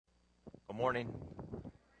morning.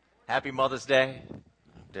 Happy Mother's Day.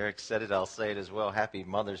 Derek said it, I'll say it as well. Happy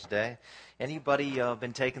Mother's Day. Anybody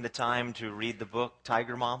been taking the time to read the book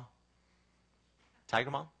Tiger Mom? Tiger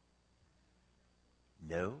Mom?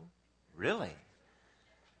 No? Really?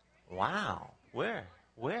 Wow. Where?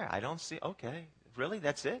 I don't see. Okay. Really?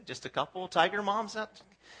 That's it? Just a couple Tiger Moms out?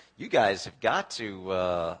 You guys have got to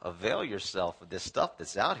avail yourself of this stuff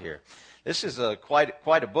that's out here. This is quite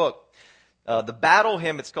a book. The battle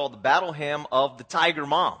hymn, it's called the Battle Hymn of the Tiger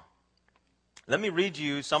Mom. Let me read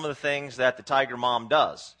you some of the things that the Tiger Mom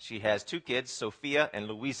does. She has two kids, Sophia and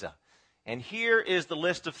Louisa. And here is the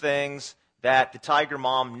list of things that the Tiger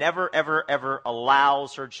Mom never, ever, ever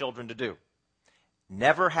allows her children to do.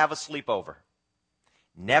 Never have a sleepover.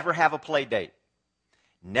 Never have a play date.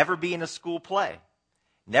 Never be in a school play.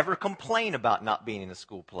 Never complain about not being in a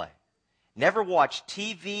school play. Never watch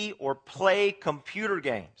TV or play computer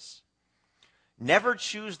games. Never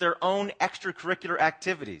choose their own extracurricular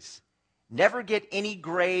activities. Never get any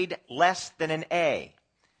grade less than an A.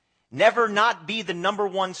 Never not be the number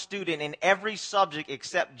one student in every subject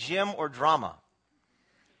except gym or drama.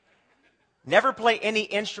 Never play any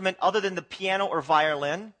instrument other than the piano or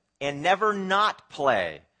violin. And never not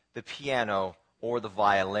play the piano or the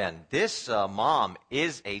violin. This mom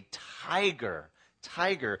is a tiger.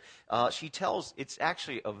 She tells, it's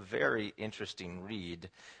actually a very interesting read.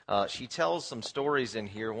 She tells some stories in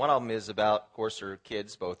here. One of them is about, of course, her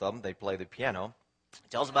kids, both of them. They play the piano. She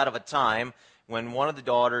tells about a time when one of the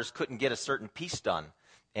daughters couldn't get a certain piece done.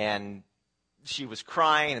 And she was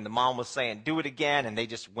crying, and the mom was saying, do it again, and they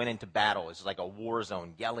just went into battle. It was like a war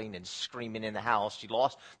zone, yelling and screaming in the house.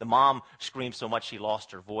 The mom screamed so much she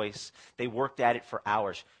lost her voice. They worked at it for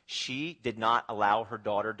hours. She did not allow her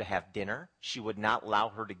daughter to have dinner. She would not allow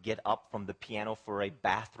her to get up from the piano for a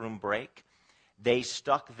bathroom break. They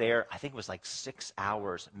stuck there, I think it was like 6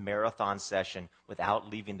 hours marathon session without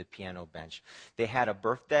leaving the piano bench. They had a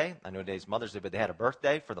birthday. I know today's Mother's Day, but they had a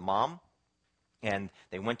birthday for the mom. And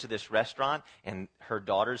they went to this restaurant, and her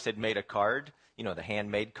daughters had made a card, the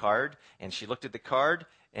handmade card. And she looked at the card,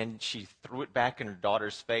 and she threw it back in her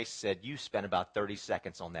daughter's face, said, you spent about 30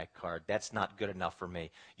 seconds on that card. That's not good enough for me.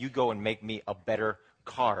 You go and make me a better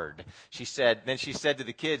card. Then she said to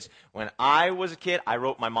the kids, when I was a kid, I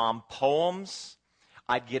wrote my mom poems.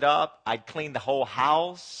 I'd get up, I'd clean the whole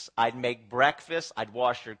house, I'd make breakfast, I'd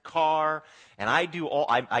wash your car, and I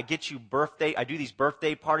get you I do these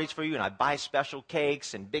birthday parties for you, and I buy special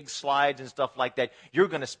cakes and big slides and stuff like that. You're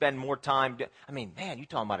going to spend more time. Man, you're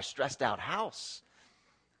talking about a stressed out house.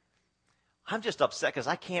 I'm just upset because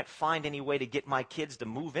I can't find any way to get my kids to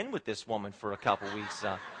move in with this woman for a couple weeks.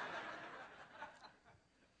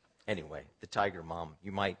 Anyway, the Tiger Mom,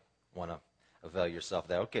 you might want to avail yourself of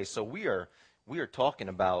that. Okay, so we are talking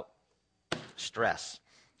about stress,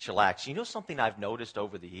 chillax. You know something I've noticed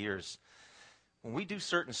over the years? When we do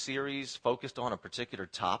certain series focused on a particular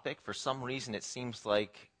topic, for some reason it seems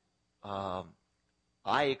like I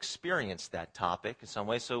experienced that topic in some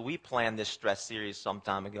way. So we planned this stress series some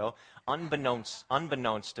time ago,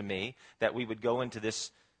 unbeknownst to me, that we would go into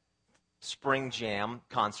this spring jam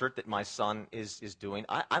concert that my son is doing.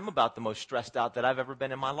 I'm about the most stressed out that I've ever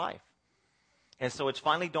been in my life. And so it's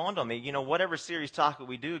finally dawned on me, whatever series topic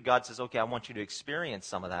we do, God says, okay, I want you to experience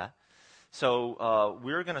some of that. So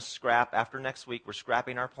we're going to scrap, after next week, we're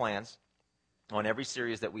scrapping our plans on every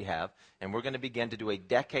series that we have, and we're going to begin to do a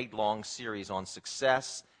decade-long series on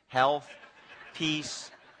success, health, peace,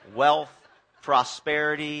 wealth,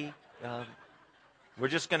 prosperity. We're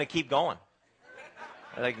just going to keep going,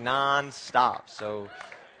 like nonstop. So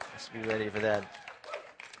let's be ready for that.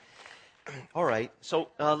 All right, so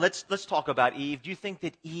let's talk about Eve. Do you think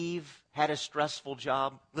that Eve had a stressful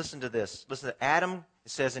job? Listen to this. Listen to Adam.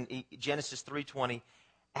 It says in Genesis 3:20,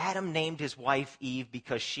 Adam named his wife Eve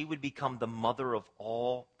because she would become the mother of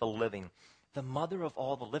all the living. The mother of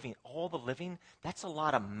all the living. All the living, that's a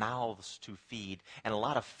lot of mouths to feed and a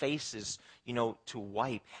lot of faces, to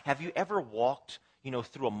wipe. Have you ever walked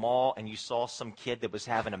through a mall and you saw some kid that was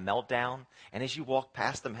having a meltdown, and as you walked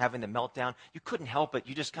past them having the meltdown, you couldn't help it.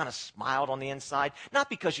 You just kind of smiled on the inside, not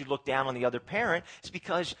because you looked down on the other parent. It's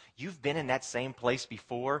because you've been in that same place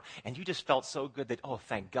before, and you just felt so good that, oh,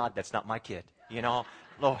 thank God that's not my kid,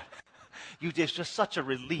 Lord. It's just such a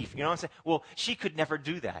relief. You know what I'm saying? Well, she could never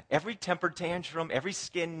do that. Every temper tantrum, every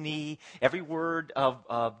skin knee, every word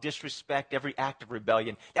of disrespect, every act of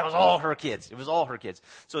rebellion, that was all her kids. It was all her kids.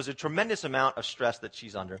 So there's a tremendous amount of stress that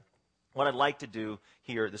she's under. What I'd like to do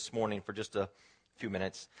here this morning for just a few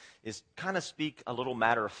minutes is kind of speak a little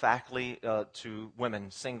matter-of-factly to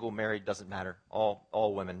women, single, married, doesn't matter,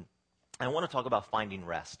 all women. And I want to talk about finding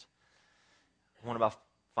rest. I want to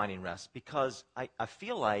finding rest? Because I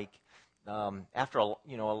feel like after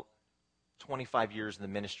 25 years in the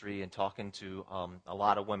ministry and talking to a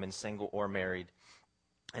lot of women, single or married,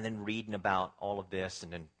 and then reading about all of this,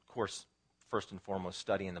 and then, of course, first and foremost,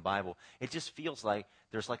 studying the Bible, it just feels like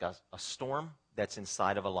there's like a storm that's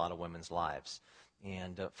inside of a lot of women's lives.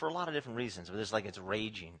 And for a lot of different reasons. But it's like it's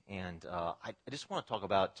raging. And I just want to talk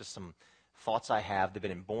about just some thoughts I have that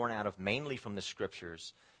have been born out of mainly from the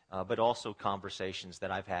Scriptures, but also conversations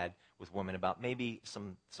that I've had with women about maybe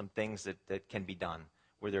some things that can be done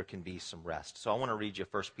where there can be some rest. So I want to read you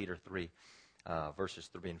 1 Peter 3, verses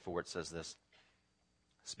 3 and 4. It says this,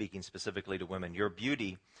 speaking specifically to women: your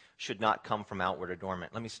beauty should not come from outward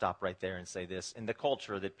adornment. Let me stop right there and say this. In the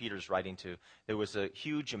culture that Peter's writing to, there was a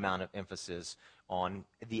huge amount of emphasis on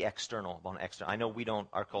the external, I know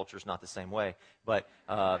our culture's not the same way, but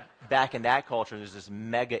back in that culture, there's this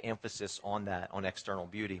mega emphasis on that, on external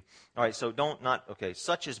beauty. All right, so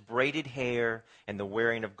such as braided hair and the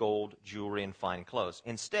wearing of gold, jewelry, and fine clothes.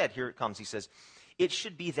 Instead, here it comes, he says, it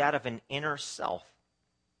should be that of an inner self,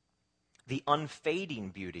 the unfading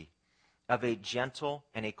beauty of a gentle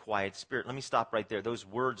and a quiet spirit. Let me stop right there. Those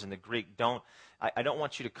words in the Greek I don't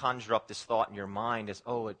want you to conjure up this thought in your mind as,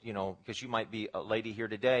 because you might be a lady here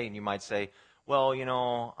today and you might say, well,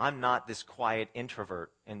 I'm not this quiet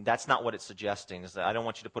introvert. And that's not what it's suggesting. Is that I don't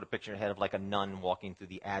want you to put a picture in your head of like a nun walking through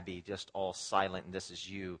the abbey, just all silent, and this is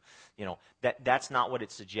you. That's not what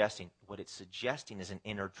it's suggesting. What it's suggesting is an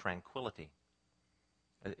inner tranquility.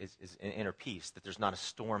 Is an inner peace, that there's not a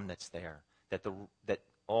storm that's there, that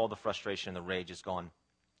all the frustration and the rage is gone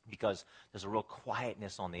because there's a real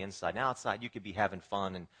quietness on the inside. Now outside you could be having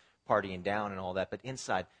fun and partying down and all that, but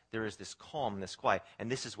inside there is this calm, this quiet.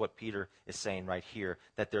 And this is what Peter is saying right here,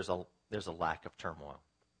 that there's a lack of turmoil.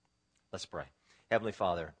 Let's pray. Heavenly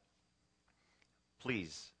Father,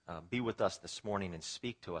 please be with us this morning and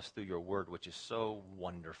speak to us through your word, which is so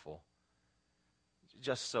wonderful,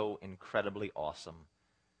 just so incredibly awesome.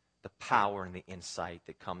 The power and the insight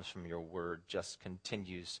that comes from your word just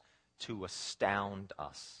continues to astound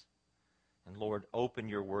us. And Lord, open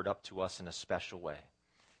your word up to us in a special way.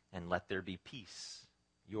 And let there be peace,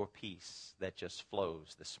 your peace that just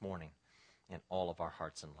flows this morning in all of our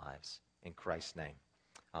hearts and lives. In Christ's name,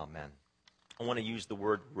 amen. I want to use the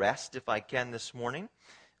word rest if I can this morning.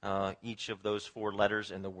 Each of those 4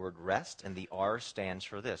 letters in the word rest, and the R stands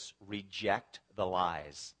for this: reject the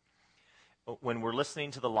lies. When we're listening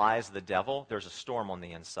to the lies of the devil, there's a storm on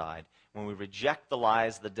the inside. When we reject the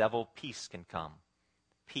lies of the devil, peace can come.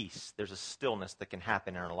 Peace. There's a stillness that can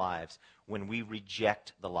happen in our lives when we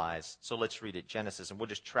reject the lies. So let's read it, Genesis, and we'll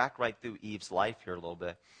just track right through Eve's life here a little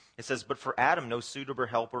bit. It says, but for Adam no suitable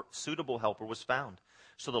helper was found.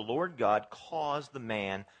 So the Lord God caused the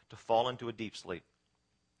man to fall into a deep sleep.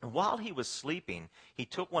 And while he was sleeping, he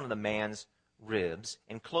took one of the man's ribs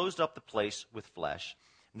and closed up the place with flesh.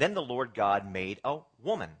 Then the Lord God made a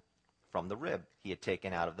woman from the rib he had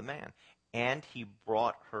taken out of the man, and he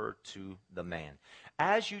brought her to the man.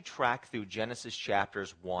 As you track through Genesis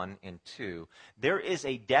chapters 1 and 2, there is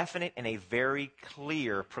a definite and a very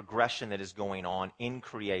clear progression that is going on in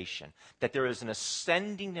creation. That there is an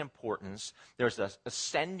ascending importance, there's an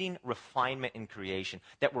ascending refinement in creation,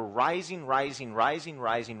 that we're rising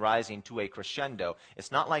to a crescendo.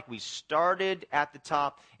 It's not like we started at the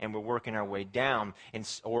top and we're working our way down,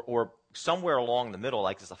 or somewhere along the middle,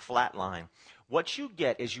 like there's a flat line. What you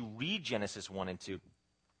get as you read Genesis 1 and 2,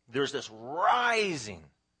 there's this rising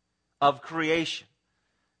of creation.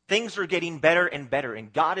 Things are getting better and better,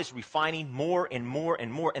 and God is refining more and more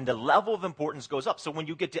and more, and the level of importance goes up. So when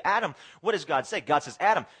you get to Adam, what does God say? God says,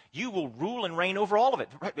 Adam, you will rule and reign over all of it.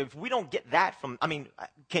 If we don't get that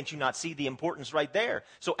can't you not see the importance right there?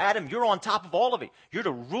 So Adam, you're on top of all of it. You're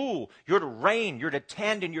to rule, you're to reign, you're to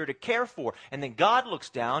tend, and you're to care for. And then God looks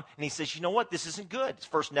down, and he says, you know what? This isn't good. It's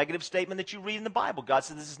the first negative statement that you read in the Bible. God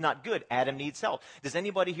says this is not good. Adam needs help. Does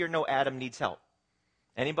anybody here know Adam needs help?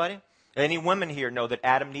 Anybody? Any women here know that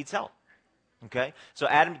Adam needs help? Okay? So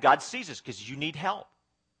God sees us because you need help.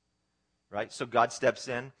 Right? So God steps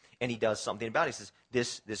in and he does something about it. He says,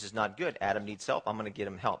 this is not good. Adam needs help. I'm going to get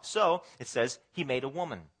him help. So it says he made a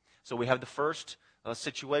woman. So we have the first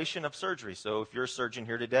situation of surgery. So if you're a surgeon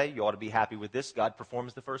here today, you ought to be happy with this. God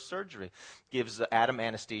performs the first surgery. Gives Adam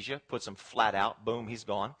anesthesia, puts him flat out. Boom, he's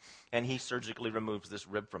gone. And he surgically removes this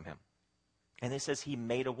rib from him. And it says he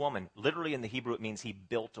made a woman. Literally in the Hebrew, it means he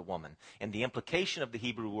built a woman. And the implication of the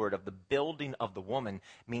Hebrew word of the building of the woman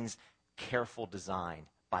means careful design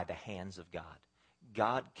by the hands of God.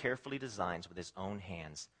 God carefully designs with his own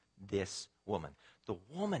hands this woman. The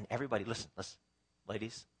woman, everybody, listen,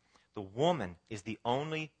 ladies. The woman is the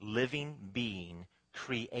only living being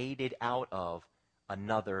created out of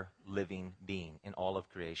another living being in all of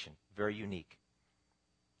creation. Very unique.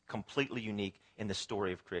 Completely unique in the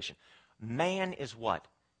story of creation. Man is what?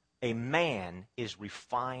 A man is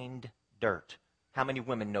refined dirt. How many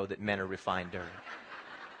women know that men are refined dirt?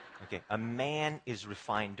 Okay, a man is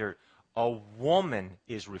refined dirt. A woman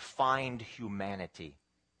is refined humanity.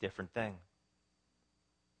 Different thing.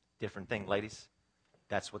 Different thing, ladies.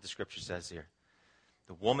 That's what the scripture says here.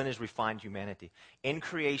 The woman is refined humanity. In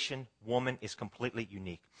creation, woman is completely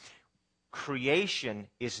unique. Creation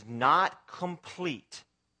is not complete.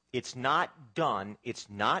 It's not done. It's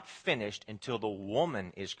not finished until the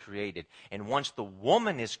woman is created. And once the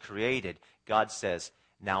woman is created, God says,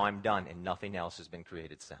 now I'm done, and nothing else has been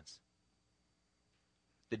created since.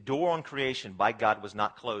 The door on creation by God was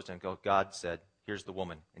not closed until God said, here's the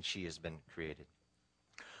woman, and she has been created.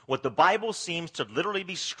 What the Bible seems to literally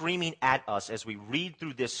be screaming at us as we read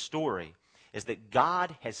through this story is that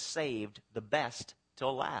God has saved the best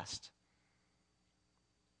till last.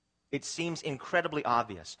 It seems incredibly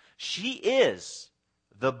obvious. She is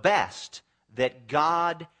the best that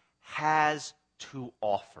God has to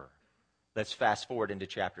offer. Let's fast forward into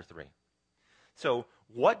chapter 3. So,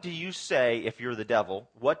 what do you say, if you're the devil,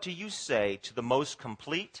 what do you say to the most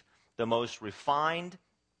complete, the most refined,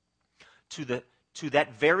 to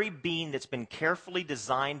that very being that's been carefully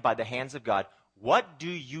designed by the hands of God? What do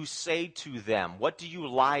you say to them? What do you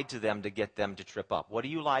lie to them to get them to trip up? What do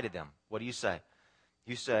you lie to them? What do you say?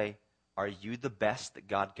 You say, are you the best that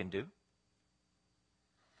God can do?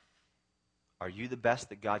 Are you the best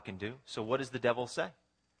that God can do? So what does the devil say?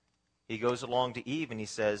 He goes along to Eve and he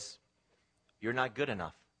says, you're not good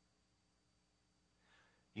enough.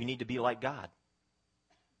 You need to be like God.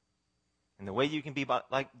 And the way you can be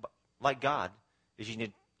like God is you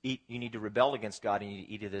need to rebel against God and you need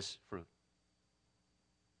to eat of this fruit.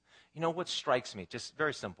 You know what strikes me, just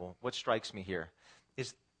very simple, what strikes me here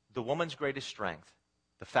is the woman's greatest strength,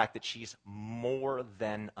 the fact that she's more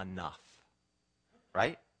than enough.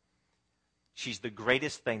 Right? She's the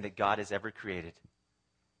greatest thing that God has ever created.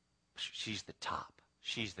 She's the top.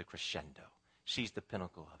 She's the crescendo. She's the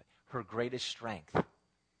pinnacle of it. Her greatest strength.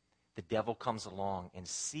 The devil comes along and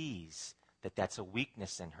sees that that's a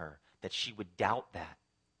weakness in her, that she would doubt that.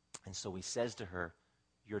 And so he says to her,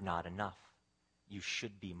 you're not enough. You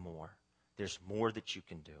should be more. There's more that you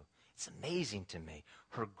can do. It's amazing to me.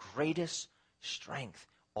 Her greatest strength,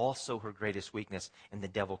 also her greatest weakness, and the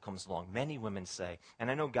devil comes along. Many women say, and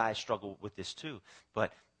I know guys struggle with this too,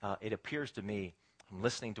 but it appears to me, from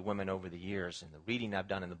listening to women over the years and the reading I've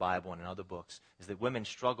done in the Bible and in other books, is that women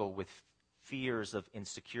struggle with fears of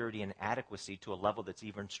insecurity and inadequacy to a level that's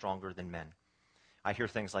even stronger than men. I hear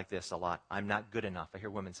things like this a lot. I'm not good enough. I hear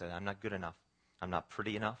women say, I'm not good enough. I'm not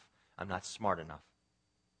pretty enough. I'm not smart enough.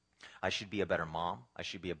 I should be a better mom. I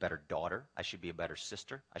should be a better daughter. I should be a better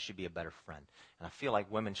sister. I should be a better friend. And I feel like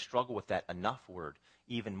women struggle with that enough word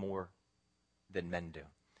even more than men do.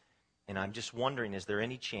 And I'm just wondering, is there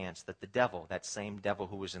any chance that the devil, that same devil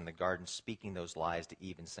who was in the garden speaking those lies to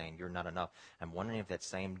Eve and saying, you're not enough, I'm wondering if that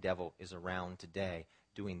same devil is around today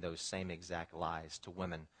doing those same exact lies to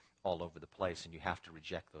women all over the place, and you have to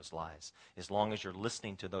reject those lies. As long as you're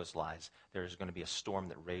listening to those lies, there's going to be a storm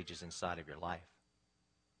that rages inside of your life.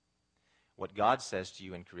 What God says to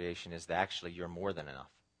you in creation is that actually you're more than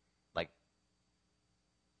enough. Like,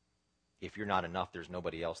 if you're not enough, there's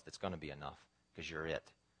nobody else that's going to be enough, because you're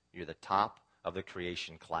it. You're the top of the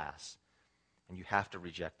creation class. And you have to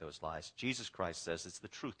reject those lies. Jesus Christ says it's the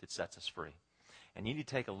truth that sets us free. And you need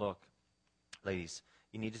to take a look, ladies,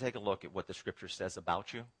 you need to take a look at what the Scripture says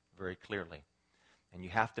about you very clearly. And you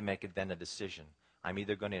have to make it then a decision. I'm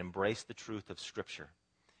either going to embrace the truth of Scripture,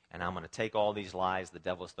 and I'm going to take all these lies the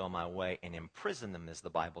devil's thrown my way and imprison them, as the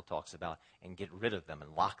Bible talks about, and get rid of them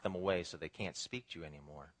and lock them away so they can't speak to you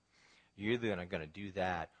anymore. You're either going to do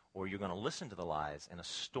that, or you're going to listen to the lies, and a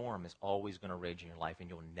storm is always going to rage in your life, and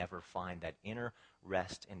you'll never find that inner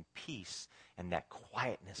rest and peace and that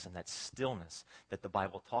quietness and that stillness that the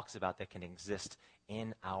Bible talks about that can exist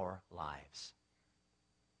in our lives.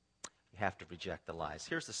 You have to reject the lies.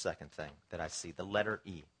 Here's the second thing that I see, the letter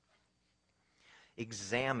E.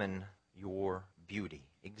 Examine your beauty.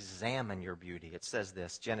 Examine your beauty. It says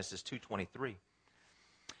this, Genesis 2:23.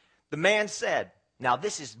 The man said, now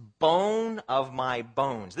this is bone of my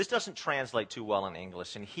bones. This doesn't translate too well in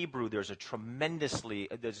English. In Hebrew, there's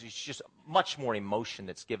just much more emotion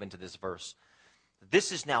that's given to this verse.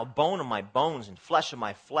 This is now bone of my bones and flesh of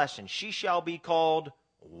my flesh, and she shall be called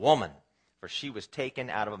woman, for she was taken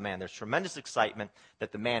out of a man. There's tremendous excitement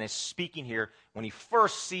that the man is speaking here when he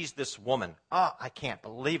first sees this woman. Oh, I can't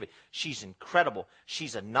believe it. She's incredible.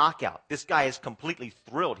 She's a knockout. This guy is completely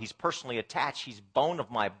thrilled. He's personally attached. She's bone of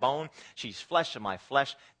my bone. She's flesh of my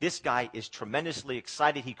flesh. This guy is tremendously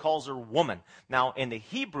excited. He calls her woman. Now, in the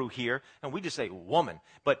Hebrew here, and we just say woman,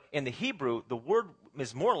 but in the Hebrew, the word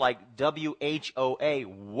is more like W-H-O-A,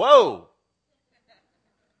 whoa.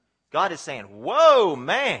 God is saying, whoa,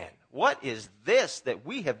 man. What is this that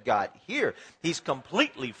we have got here? He's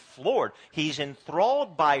completely floored. He's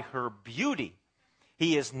enthralled by her beauty.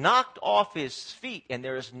 He is knocked off his feet, and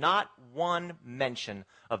there is not one mention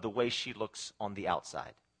of the way she looks on the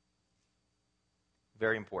outside.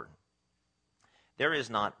 Very important. There is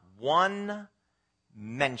not one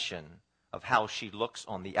mention of how she looks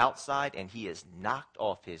on the outside, and he is knocked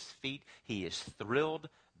off his feet. He is thrilled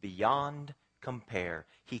beyond compare.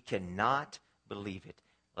 He cannot believe it.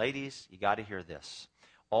 Ladies, you got to hear this.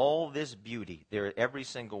 All this beauty, every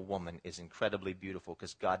single woman is incredibly beautiful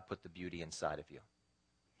because God put the beauty inside of you.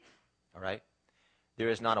 All right? There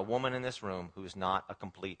is not a woman in this room who is not a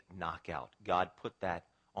complete knockout. God put that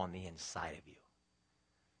on the inside of you.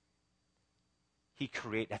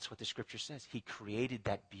 That's what the scripture says. He created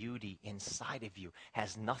that beauty inside of you.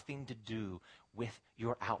 Has nothing to do with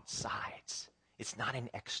your outsides. It's not an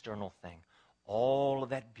external thing. All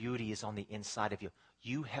of that beauty is on the inside of you.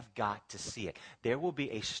 You have got to see it. There will be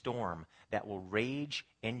a storm that will rage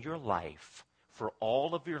in your life for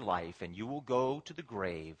all of your life, and you will go to the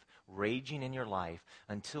grave raging in your life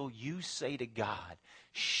until you say to God,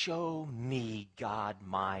 show me, God,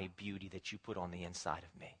 my beauty that you put on the inside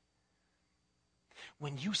of me.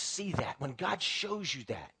 When you see that, when God shows you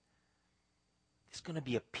that, there's going to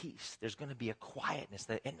be a peace. There's going to be a quietness.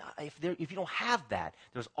 And if you don't have that,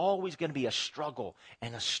 there's always going to be a struggle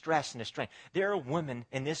and a stress and a strain. There are women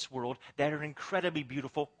in this world that are incredibly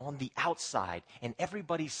beautiful on the outside, and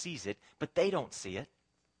everybody sees it, but they don't see it,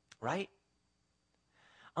 right?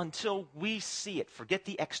 Until we see it, forget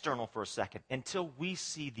the external for a second, until we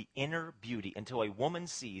see the inner beauty, until a woman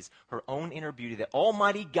sees her own inner beauty that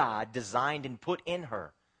Almighty God designed and put in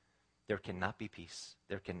her, there cannot be peace.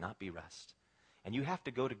 There cannot be rest. And you have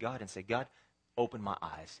to go to God and say, God, open my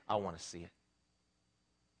eyes. I want to see it.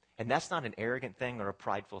 And that's not an arrogant thing or a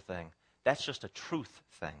prideful thing. That's just a truth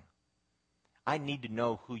thing. I need to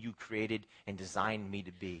know who you created and designed me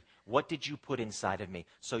to be. What did you put inside of me?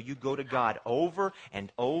 So you go to God over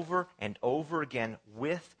and over and over again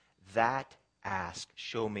with that ask,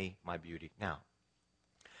 show me my beauty. Now,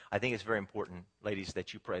 I think it's very important, ladies,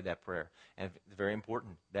 that you pray that prayer. And it's very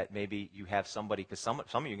important that maybe you have somebody, because some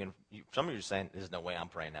of you are saying, there's no way I'm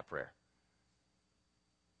praying that prayer.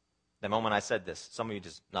 The moment I said this, some of you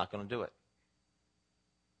just not going to do it.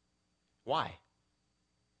 Why?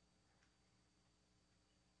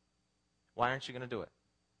 Why aren't you going to do it?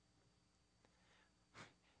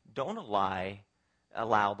 Don't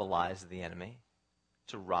allow the lies of the enemy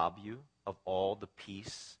to rob you of all the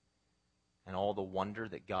peace and all the wonder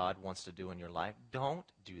that God wants to do in your life. Don't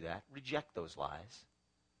do that. Reject those lies.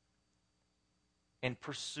 And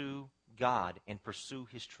pursue God and pursue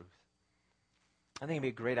His truth. I think it'd be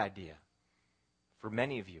a great idea for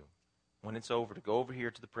many of you, when it's over, to go over here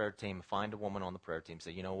to the prayer team, find a woman on the prayer team,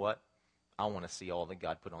 say, you know what? I want to see all that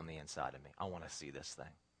God put on the inside of me. I want to see this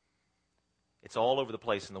thing. It's all over the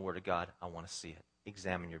place in the Word of God. I want to see it.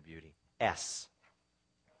 Examine your beauty. S.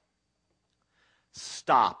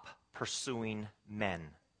 Stop pursuing men.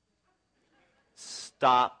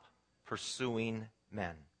 Stop pursuing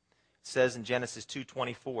men. It says in Genesis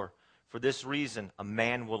 2:24, for this reason a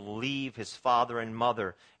man will leave his father and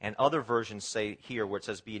mother. And other versions say here, where it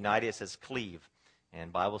says be united, it says cleave. In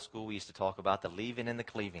Bible school we used to talk about the leaving and the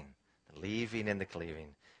cleaving. The leaving and the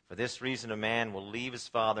cleaving. For this reason a man will leave his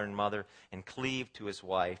father and mother and cleave to his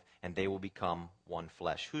wife, and they will become one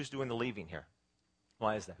flesh. Who's doing the leaving here?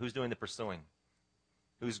 Why is that? Who's doing the pursuing?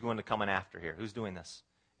 Who's going to come in after here? Who's doing this?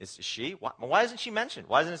 Is she? Why isn't she mentioned?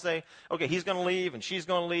 Why doesn't it say, okay, he's going to leave and she's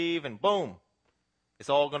going to leave and boom. It's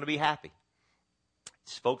all going to be happy.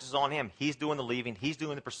 It focuses on him. He's doing the leaving. He's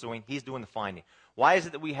doing the pursuing. He's doing the finding. Why is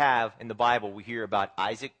it that we have in the Bible, we hear about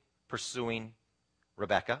Isaac pursuing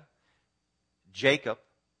Rebekah, Jacob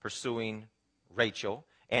pursuing Rachel,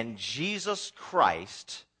 and Jesus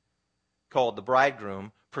Christ, called the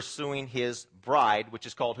bridegroom, pursuing his bride, which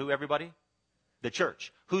is called who, everybody? The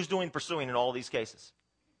church. Who's doing pursuing in all these cases?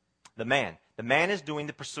 The man. The man is doing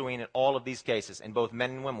the pursuing in all of these cases. And both men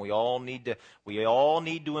and women, we all need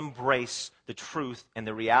to embrace the truth and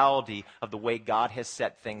the reality of the way God has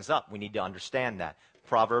set things up. We need to understand that.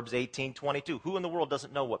 Proverbs 18:22. Who in the world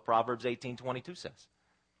doesn't know what Proverbs 18:22 says?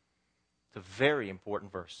 It's a very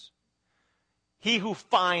important verse. He who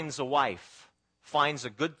finds a wife finds a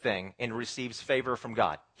good thing and receives favor from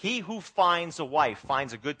God. He who finds a wife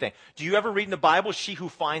finds a good thing. Do you ever read in the Bible, she who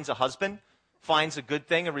finds a husband finds a good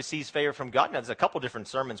thing and receives favor from God? Now, there's a couple different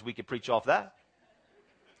sermons we could preach off that.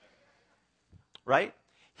 Right?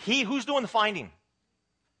 Who's doing the finding?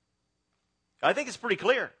 I think it's pretty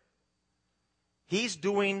clear. He's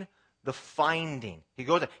doing the finding. He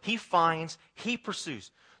goes, he finds, he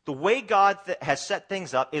pursues. The way God has set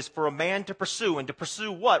things up is for a man to pursue. And to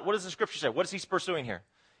pursue what? What does the scripture say? What is he pursuing here?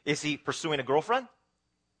 Is he pursuing a girlfriend?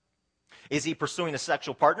 Is he pursuing a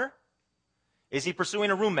sexual partner? Is he pursuing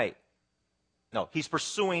a roommate? No, he's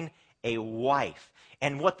pursuing a wife.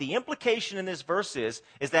 And what the implication in this verse is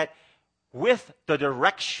that with the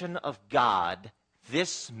direction of God,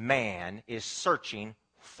 this man is searching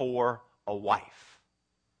for a wife.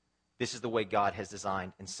 This is the way God has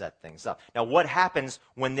designed and set things up. Now, what happens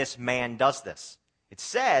when this man does this? It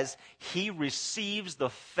says he receives the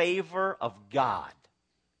favor of God.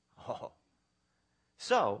 Oh.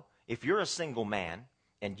 So, if you're a single man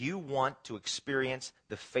and you want to experience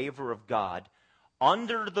the favor of God,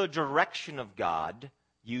 under the direction of God,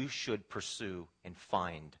 you should pursue and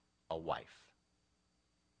find a wife.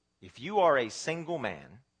 If you are a single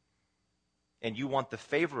man and you want the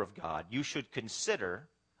favor of God, you should consider,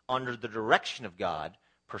 under the direction of God,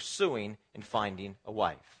 pursuing and finding a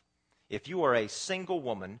wife. If you are a single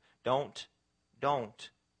woman, don't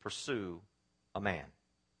pursue a man.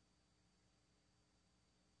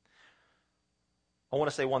 I want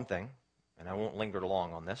to say one thing, and I won't linger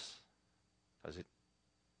long on this, because it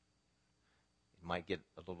might get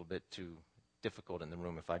a little bit too difficult in the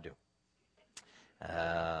room if I do.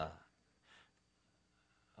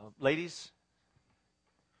 Ladies,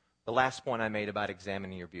 the last point I made about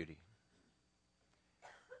examining your beauty.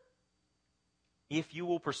 If you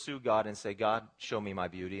will pursue God and say, God, show me my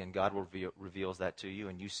beauty, and God reveals that to you,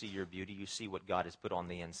 and you see your beauty, you see what God has put on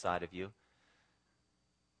the inside of you.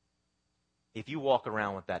 If you walk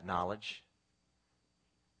around with that knowledge,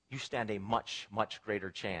 you stand a much, much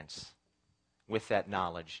greater chance with that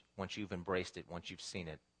knowledge, once you've embraced it, once you've seen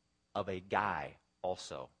it, of a guy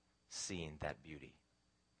also seeing that beauty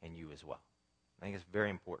in you as well. I think it's very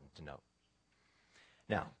important to note.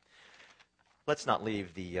 Now, let's not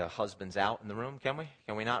leave the husbands out in the room, can we?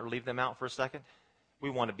 Can we not leave them out for a second? We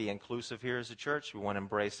want to be inclusive here as a church. We want to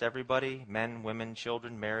embrace everybody, men, women,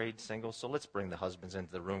 children, married, single. So let's bring the husbands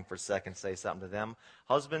into the room for a second, say something to them.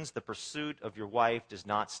 Husbands, the pursuit of your wife does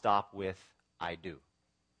not stop with, I do.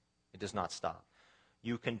 It does not stop.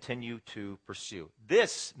 You continue to pursue.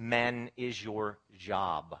 This, men, is your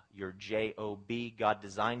job, your J-O-B. God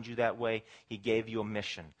designed you that way. He gave you a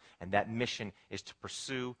mission, and that mission is to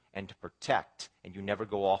pursue and to protect, and you never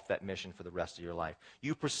go off that mission for the rest of your life.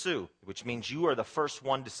 You pursue, which means you are the first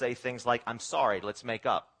one to say things like, I'm sorry, let's make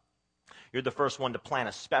up. You're the first one to plan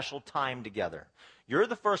a special time together. You're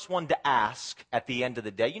the first one to ask at the end of the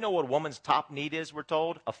day. You know what a woman's top need is, we're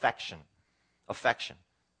told? Affection. Affection.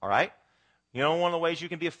 All right? You know one of the ways you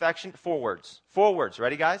can be affectionate? 4 words. 4 words.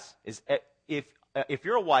 Ready, guys? Is if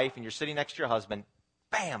you're a wife and you're sitting next to your husband,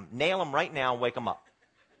 bam, nail him right now and wake him up.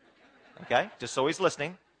 Okay? Just so he's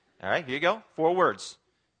listening. All right, here you go. 4 words.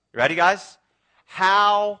 You ready, guys?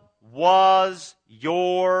 How was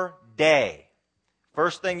your day?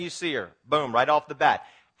 First thing you see her, boom, right off the bat.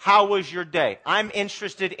 How was your day? I'm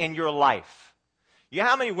interested in your life. You know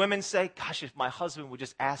how many women say, gosh, if my husband would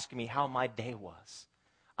just ask me how my day was,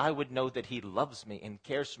 I would know that he loves me and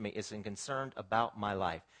cares for me, is concerned about my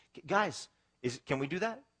life. Guys, can we do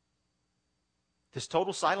that? There's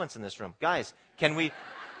total silence in this room. Guys, can we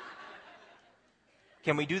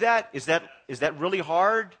do that? Is that really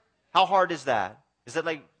hard? How hard is that? Is that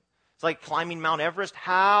it's like climbing Mount Everest?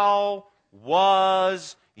 How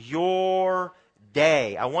was your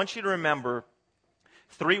day? I want you to remember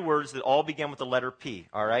 3 words that all begin with the letter P,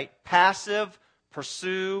 all right? Passive,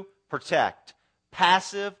 pursue, protect.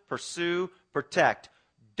 Passive, pursue, protect.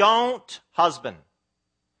 Don't, husband,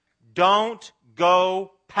 don't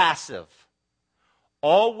go passive.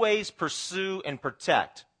 Always pursue and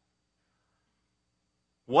protect.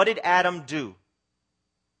 What did Adam do?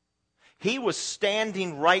 He was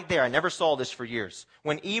standing right there. I never saw this for years.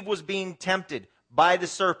 When Eve was being tempted by the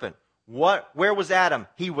serpent, where was Adam?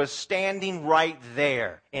 He was standing right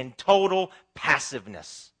there in total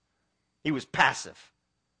passiveness. He was passive.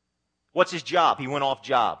 What's his job? He went off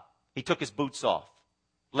job. He took his boots off,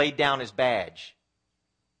 laid down his badge,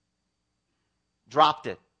 dropped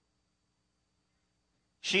it.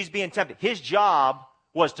 She's being tempted. His job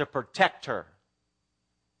was to protect her.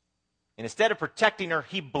 And instead of protecting her,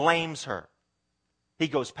 he blames her. He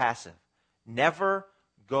goes passive. Never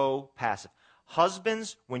go passive.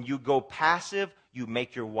 Husbands, when you go passive, you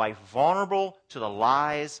make your wife vulnerable to the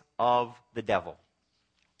lies of the devil.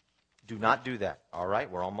 Do not do that. All right,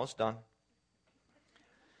 we're almost done.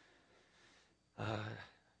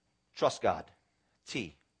 Trust God.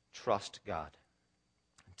 T, trust God.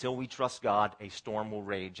 Until we trust God, a storm will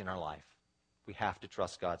rage in our life. We have to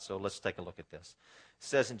trust God. So let's take a look at this. It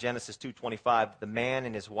says in Genesis 2:25, the man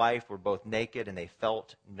and his wife were both naked and they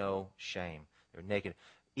felt no shame. They were naked.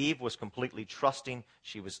 Eve was completely trusting.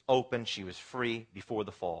 She was open. She was free before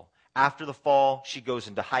the fall. After the fall, she goes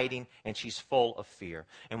into hiding and she's full of fear.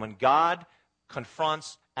 And when God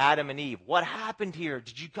confronts Adam and Eve, what happened here?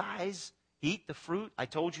 Did you guys eat the fruit? I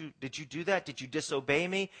told you, did you do that? Did you disobey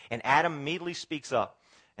me? And Adam immediately speaks up.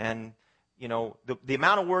 And, you know, the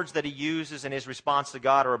amount of words that he uses in his response to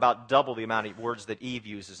God are about double the amount of words that Eve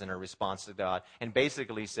uses in her response to God. And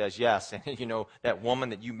basically says, yes, and, you know, that woman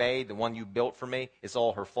that you made, the one you built for me, it's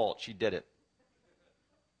all her fault. She did it.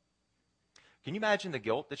 Can you imagine the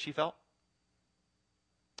guilt that she felt?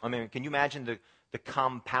 I mean, can you imagine the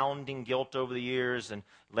compounding guilt over the years and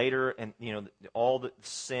later, and, you know, all the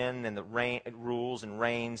sin and the rules and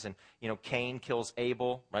reigns, and, you know, Cain kills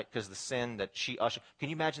Abel, right, because the sin that she ushered. Can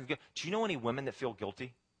you imagine the guilt? Do you know any women that feel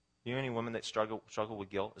guilty? Do you know any women that struggle with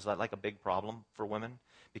guilt? Is that like a big problem for women?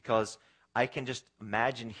 Because I can just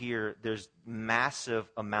imagine here there's massive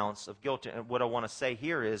amounts of guilt. And what I want to say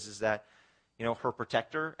here is that, you know, her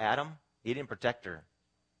protector, Adam, he didn't protect her.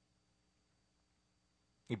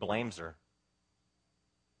 He blames her.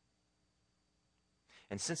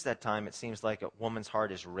 And since that time, it seems like a woman's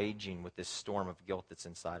heart is raging with this storm of guilt that's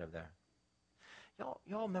inside of there.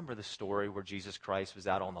 Y'all remember the story where Jesus Christ was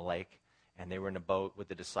out on the lake, and they were in a boat with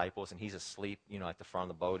the disciples, and he's asleep, you know, at the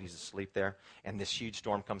front of the boat. He's asleep there, and this huge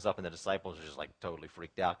storm comes up, and the disciples are just like totally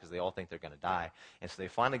freaked out because they all think they're going to die. And so they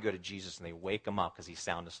finally go to Jesus, and they wake him up because he's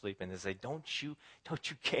sound asleep, and they say, don't you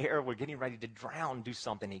care? We're getting ready to drown. Do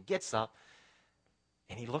something. He gets up.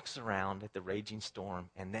 And he looks around at the raging storm,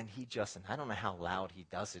 and then he just, and I don't know how loud he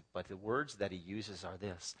does it, but the words that he uses are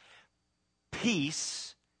this: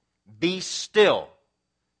 peace, be still.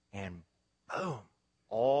 And boom,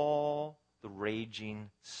 all the raging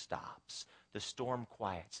stops. The storm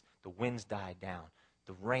quiets. The winds die down.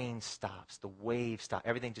 The rain stops. The waves stop.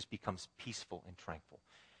 Everything just becomes peaceful and tranquil.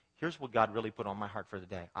 Here's what God really put on my heart for the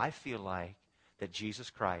day. I feel like that Jesus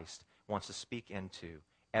Christ wants to speak into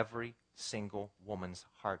every single woman's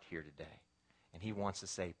heart here today. And he wants to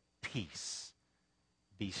say, peace,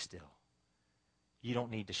 be still. You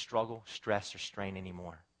don't need to struggle, stress, or strain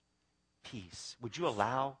anymore. Peace. Would you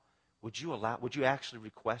actually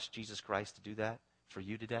request Jesus Christ to do that for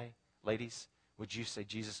you today? Ladies, would you say,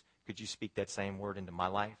 Jesus, could you speak that same word into my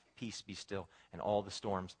life? Peace, be still. And all the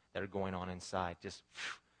storms that are going on inside, just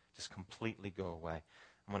completely go away.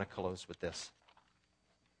 I'm going to close with this.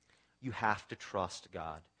 You have to trust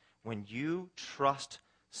God. When you trust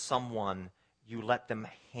someone, you let them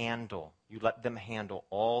handle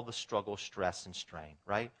all the struggle, stress, and strain,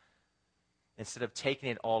 right? Instead of taking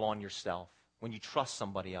it all on yourself. When you trust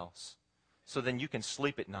somebody else. So then you can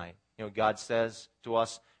sleep at night. You know, God says to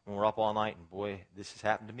us when we're up all night, and boy, this has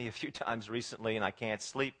happened to me a few times recently, and I can't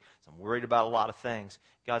sleep, so I'm worried about a lot of things.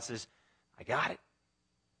 God says, I got it.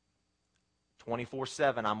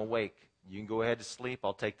 24/7, I'm awake. You can go ahead to sleep.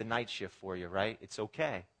 I'll take the night shift for you, right? It's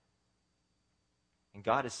okay. And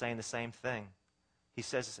God is saying the same thing. He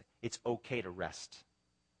says it's okay to rest.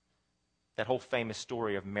 That whole famous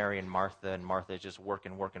story of Mary and Martha just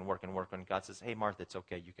working. God says, hey, Martha, it's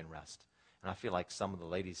okay. You can rest. And I feel like some of the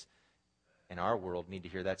ladies in our world need to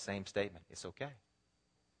hear that same statement. It's okay.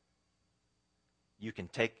 You can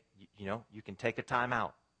take a time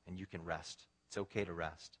out and you can rest. It's okay to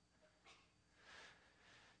rest.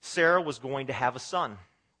 Sarah was going to have a son.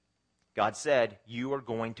 God said, you are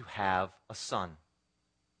going to have a son.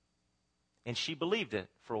 And she believed it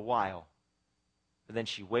for a while. But then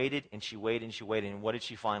she waited and she waited and she waited. And what did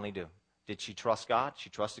she finally do? Did she trust God? She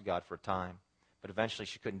trusted God for a time. But eventually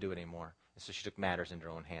she couldn't do it anymore. And so she took matters into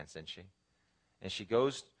her own hands, didn't she? And she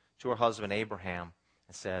goes to her husband Abraham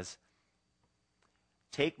and says,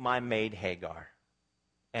 take my maid Hagar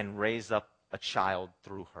and raise up a child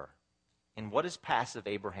through her. And what does passive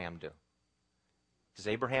Abraham do? Does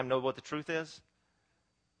Abraham know what the truth is?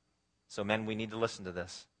 So men, we need to listen to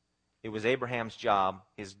this. It was Abraham's job,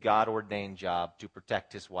 his God-ordained job, to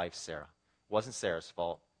protect his wife Sarah. It wasn't Sarah's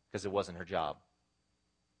fault because it wasn't her job.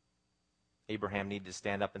 Abraham needed to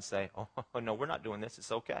stand up and say, oh, no, we're not doing this.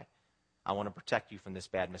 It's okay. I want to protect you from this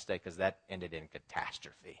bad mistake because that ended in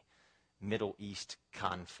catastrophe. Middle East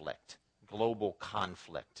conflict, global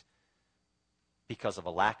conflict. because of a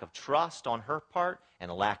lack of trust on her part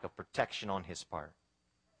and a lack of protection on his part.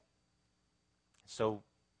 So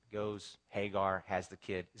goes Hagar, has the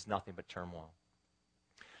kid, is nothing but turmoil.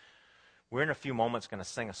 We're in a few moments going to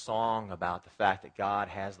sing a song about the fact that God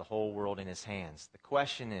has the whole world in his hands. The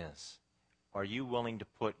question is, are you willing to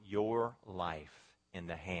put your life in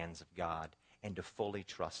the hands of God and to fully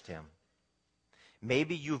trust him?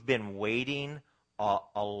 Maybe you've been waiting a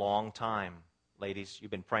long time. Ladies, you've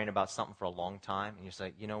been praying about something for a long time, and you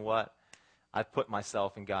say, you know what? I've put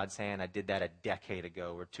myself in God's hand. I did that a decade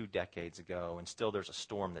ago or 2 decades ago, and still there's a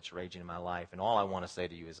storm that's raging in my life. And all I want to say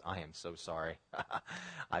to you is, I am so sorry.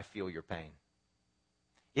 I feel your pain.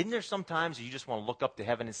 Isn't there sometimes you just want to look up to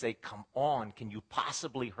heaven and say, come on, can you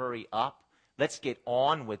possibly hurry up? Let's get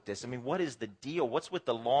on with this. I mean, what is the deal? What's with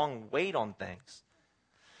the long wait on things?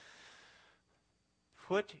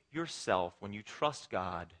 Put yourself, when you trust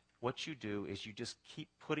God, what you do is you just keep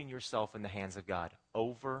putting yourself in the hands of God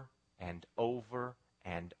over and over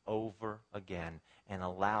and over again, and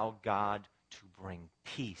allow God to bring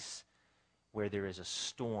peace where there is a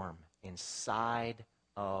storm inside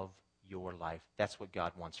of your life. That's what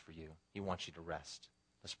God wants for you. He wants you to rest.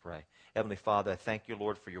 Let's pray. Heavenly Father, I thank you,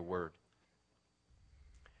 Lord, for your word.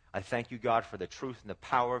 I thank you, God, for the truth and the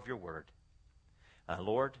power of your word.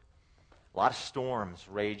 Lord, a lot of storms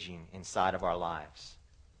raging inside of our lives.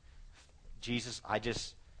 Jesus, I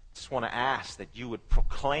just want to ask that you would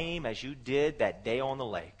proclaim, as you did that day on the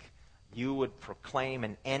lake, you would proclaim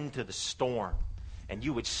an end to the storm, and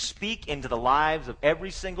you would speak into the lives of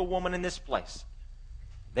every single woman in this place.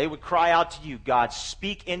 They would cry out to you, God,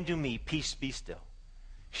 speak into me, peace be still.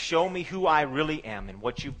 Show me who I really am and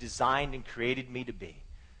what you've designed and created me to be,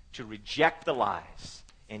 to reject the lies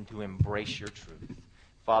and to embrace your truth.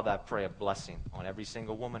 Father, I pray a blessing on every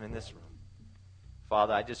single woman in this room.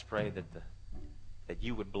 Father, I just pray that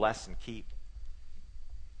you would bless and keep.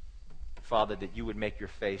 Father, that you would make your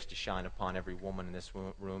face to shine upon every woman in this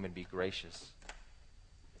room and be gracious.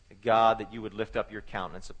 God, that you would lift up your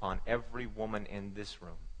countenance upon every woman in this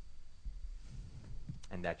room,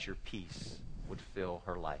 and that your peace would fill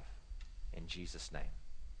her life. In Jesus' name,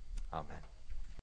 amen.